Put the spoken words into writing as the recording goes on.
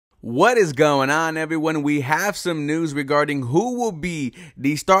What is going on, everyone? We have some news regarding who will be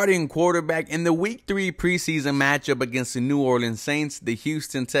the starting quarterback in the Week 3 preseason matchup against the New Orleans Saints. The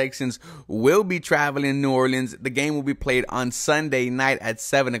Houston Texans will be traveling to New Orleans. The game will be played on Sunday night at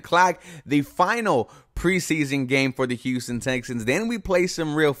 7 o'clock. The final preseason game for the Houston Texans. Then we play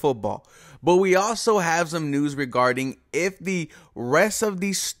some real football. But we also have some news regarding if the rest of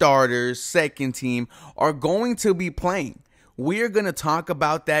the starters, second team, are going to be playing. We're going to talk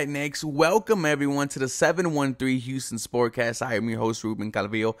about that next. Welcome, everyone, to the 713 Houston Sportcast. I am your host, Ruben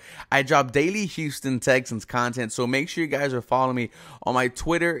Calvillo. I drop daily Houston Texans content, so make sure you guys are following me on my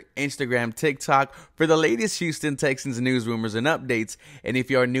Twitter, Instagram, TikTok for the latest Houston Texans news, rumors, and updates. And if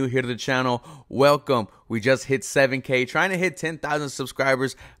you are new here to the channel, welcome. We just hit 7K, trying to hit 10,000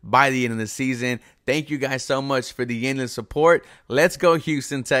 subscribers by the end of the season. Thank you guys so much for the endless support. Let's go,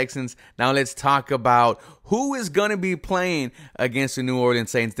 Houston Texans. Now let's talk about who is going to be playing against the New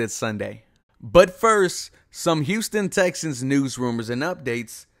Orleans Saints this Sunday. But first, some Houston Texans news, rumors, and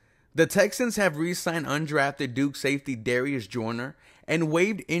updates. The Texans have re-signed undrafted Duke safety Darius Joyner and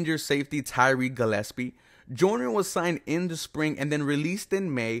waived injured safety Tyree Gillespie. Joyner was signed in the spring and then released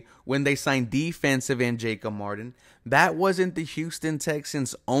in May when they signed defensive end Jacob Martin. That wasn't the Houston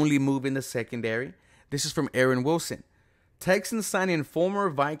Texans' only move in the secondary. This is from Aaron Wilson. Texans signing former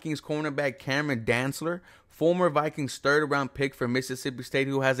Vikings cornerback Cameron Dantzler, former Vikings third-round pick from Mississippi State,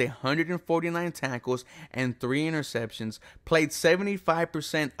 who has 149 tackles and 3 interceptions, played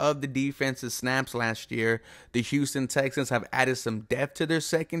 75% of the defense's snaps last year. The Houston Texans have added some depth to their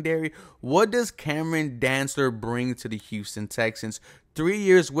secondary. What does Cameron Dantzler bring to the Houston Texans? 3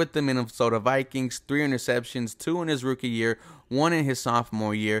 years with the Minnesota Vikings, 3 interceptions, 2 in his rookie year, 1 in his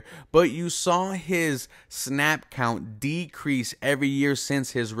sophomore year. But you saw his snap count decrease every year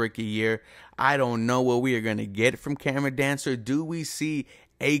since his rookie year. I don't know what we are going to get from Cameron Dantzler. Do we see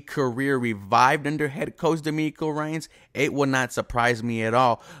a career revived under head coach DeMeco Ryans? It will not surprise me at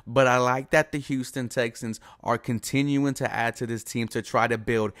all. But I like that the Houston Texans are continuing to add to this team to try to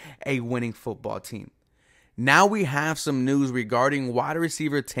build a winning football team. Now we have some news regarding wide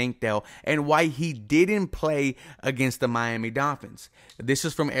receiver Tank Dell and why he didn't play against the Miami Dolphins. This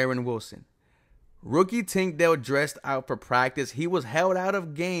is from Aaron Wilson. Rookie Tank Dell dressed out for practice. He was held out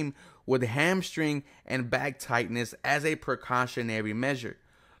of game with hamstring and back tightness as a precautionary measure.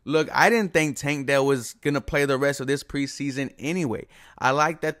 Look, I didn't think Tank Dell was going to play the rest of this preseason anyway. I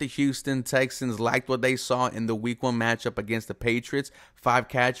like that the Houston Texans liked what they saw in the Week 1 matchup against the Patriots. 5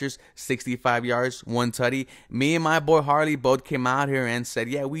 catchers, 65 yards, 1 tutty. Me and my boy Harley both came out here and said,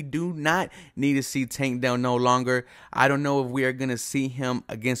 yeah, we do not need to see Tank Dell no longer. I don't know if we are going to see him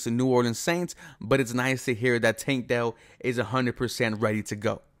against the New Orleans Saints, but it's nice to hear that Tank Dell is 100% ready to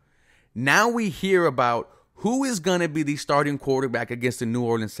go. Now we hear about who is going to be the starting quarterback against the New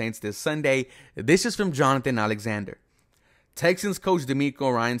Orleans Saints this Sunday. This is from Jonathan Alexander. Texans coach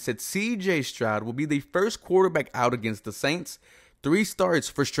DeMeco Ryans said C.J. Stroud will be the first quarterback out against the Saints. 3 starts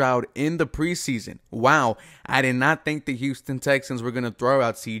for Stroud in the preseason. Wow, I did not think the Houston Texans were going to throw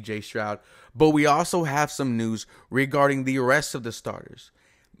out C.J. Stroud. But we also have some news regarding the rest of the starters.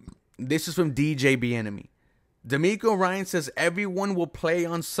 This is from DJ Bieniemy. DeMeco Ryans says everyone will play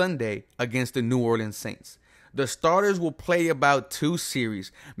on Sunday against the New Orleans Saints. The starters will play about 2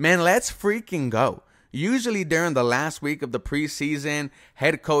 series. Man, let's freaking go. Usually during the last week of the preseason,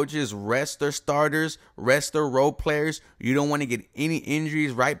 head coaches rest their starters, rest their role players. You don't want to get any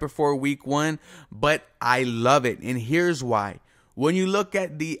injuries right before Week 1, but I love it, and here's why. When you look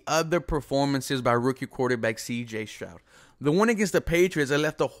at the other performances by rookie quarterback C.J. Stroud, the one against the Patriots, it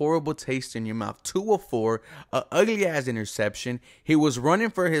left a horrible taste in your mouth. 2 of 4, an ugly-ass interception. He was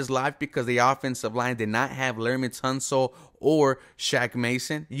running for his life because the offensive line did not have Laremy Tunsil or Shaq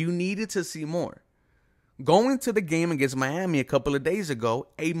Mason. You needed to see more. Going to the game against Miami a couple of days ago,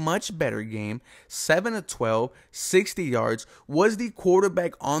 a much better game, 7 of 12, 60 yards, was the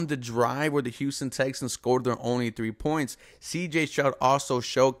quarterback on the drive where the Houston Texans scored their only 3 points. C.J. Stroud also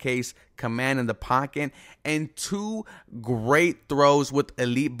showcased command in the pocket and 2 great throws with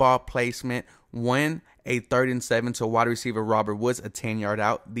elite ball placement. One, a 3rd and 7 to wide receiver Robert Woods, a 10-yard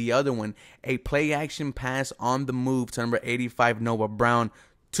out. The other one, a play-action pass on the move to number 85 Noah Brown.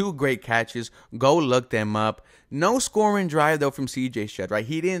 2 great catches. Go look them up. No scoring drive, though, from C.J. Stroud, right?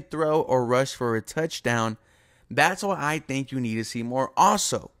 He didn't throw or rush for a touchdown. That's what I think you need to see more.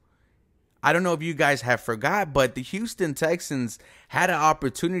 Also, I don't know if you guys have forgot, but the Houston Texans had an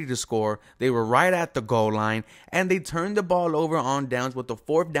opportunity to score. They were right at the goal line, and they turned the ball over on downs with the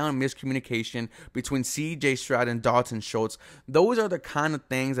fourth down miscommunication between C.J. Stroud and Dalton Schultz. Those are the kind of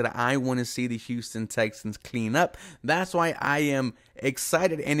things that I want to see the Houston Texans clean up. That's why I am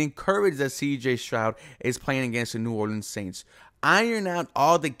excited and encouraged that C.J. Stroud is playing against the New Orleans Saints. Iron out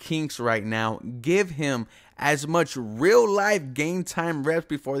all the kinks right now. Give him as much real life game time reps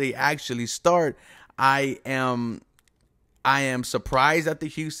before they actually start. I am surprised that the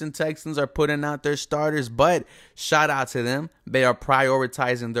Houston Texans are putting out their starters, but shout out to them. They are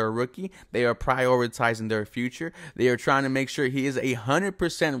prioritizing their rookie. They are prioritizing their future. They are trying to make sure he is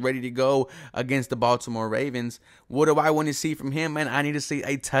 100% ready to go against the Baltimore Ravens. What do I want to see from him, man? I need to see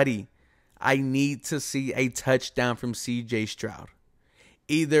a tutty. I need to see a touchdown from C.J. Stroud.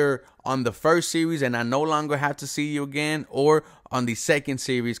 Either on the first series and I no longer have to see you again, or on the second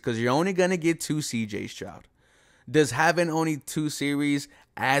series, because you're only going to get 2 C.J. Stroud. Does having only 2 series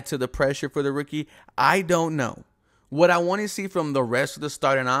add to the pressure for the rookie? I don't know. What I want to see from the rest of the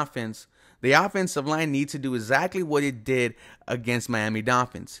starting offense, the offensive line needs to do exactly what it did against Miami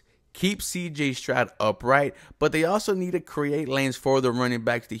Dolphins. Keep C.J. Stroud upright, but they also need to create lanes for the running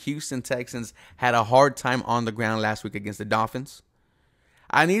backs. The Houston Texans had a hard time on the ground last week against the Dolphins.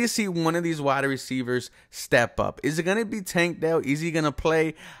 I need to see one of these wide receivers step up. Is it going to be Tank Dell? Is he going to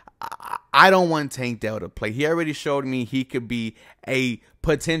play? I don't want Tank Dell to play. He already showed me he could be a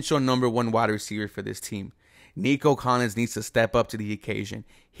potential #1 wide receiver for this team. Nico Collins needs to step up to the occasion.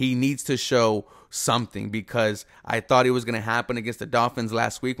 He needs to show something, because I thought it was going to happen against the Dolphins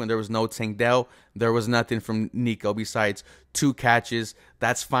last week when there was no Tank Dell. There was nothing from Nico besides 2 catches.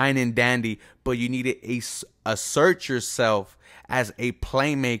 That's fine and dandy, but you need to assert yourself as a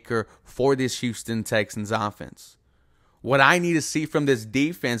playmaker for this Houston Texans offense. What I need to see from this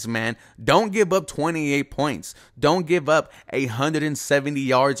defense, man, don't give up 28 points. Don't give up 170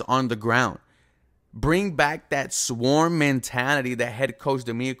 yards on the ground. Bring back that swarm mentality that head coach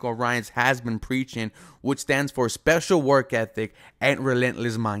D'Amico Ryans has been preaching, which stands for special work ethic and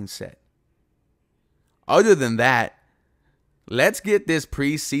relentless mindset. Other than that, let's get this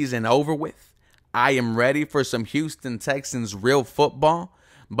preseason over with. I am ready for some Houston Texans real football,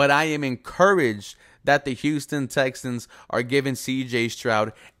 but I am encouraged that the Houston Texans are giving C.J.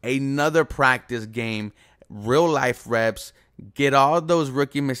 Stroud another practice game, real life reps. Get all those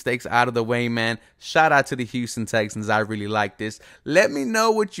rookie mistakes out of the way, man. Shout out to the Houston Texans. I really like this. Let me know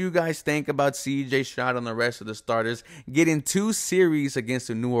what you guys think about C.J. Stroud and the rest of the starters getting 2 series against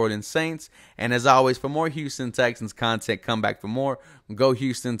the New Orleans Saints. And as always, for more Houston Texans content, come back for more. Go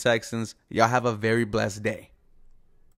Houston Texans. Y'all have a very blessed day.